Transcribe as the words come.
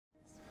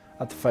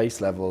At the face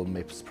level,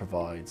 MIPS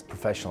provides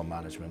professional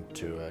management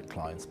to a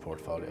client's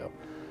portfolio,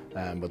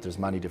 but there's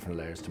many different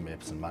layers to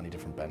MIPS and many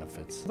different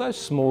benefits. Those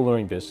smaller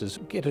investors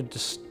get a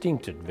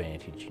distinct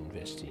advantage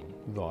investing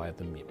via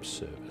the MIPS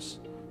service.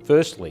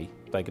 Firstly,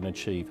 they can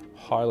achieve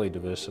highly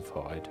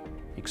diversified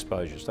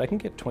exposures. They can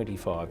get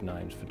 25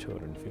 names for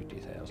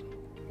 $250,000.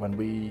 When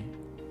we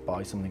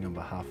buy something on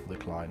behalf of the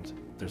client,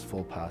 there's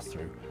full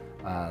pass-through,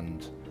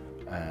 and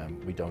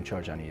we don't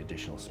charge any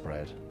additional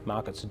spread.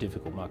 Markets are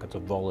difficult, markets are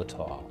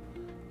volatile.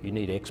 You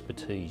need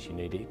expertise, you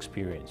need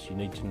experience, you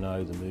need to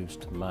know the moves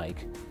to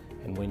make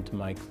and when to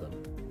make them.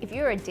 If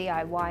you're a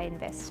DIY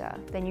investor,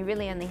 then you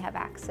really only have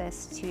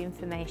access to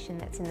information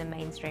that's in the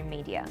mainstream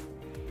media.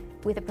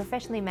 With a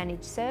professionally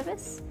managed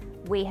service,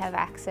 we have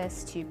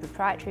access to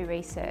proprietary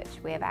research,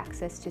 we have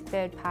access to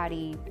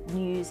third-party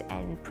news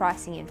and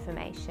pricing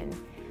information.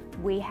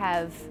 We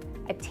have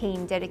a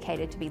team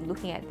dedicated to be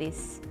looking at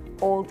this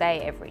all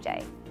day, every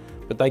day.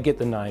 But they get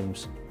the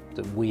names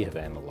that we have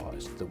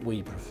analysed, that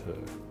we prefer,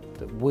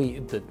 that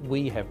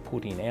we have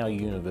put in our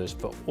universe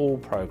for all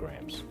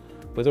programs.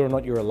 Whether or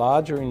not you're a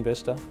larger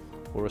investor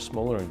or a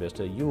smaller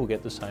investor, you will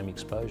get the same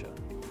exposure,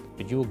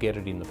 but you will get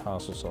it in the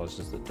parcel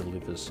sizes that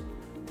delivers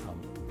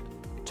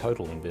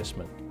total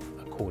investment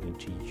according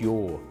to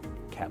your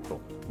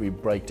capital. We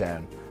break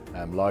down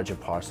larger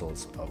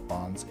parcels of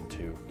bonds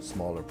into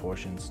smaller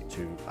portions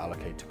to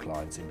allocate to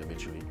clients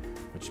individually,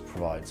 which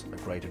provides a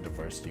greater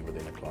diversity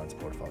within a client's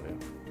portfolio.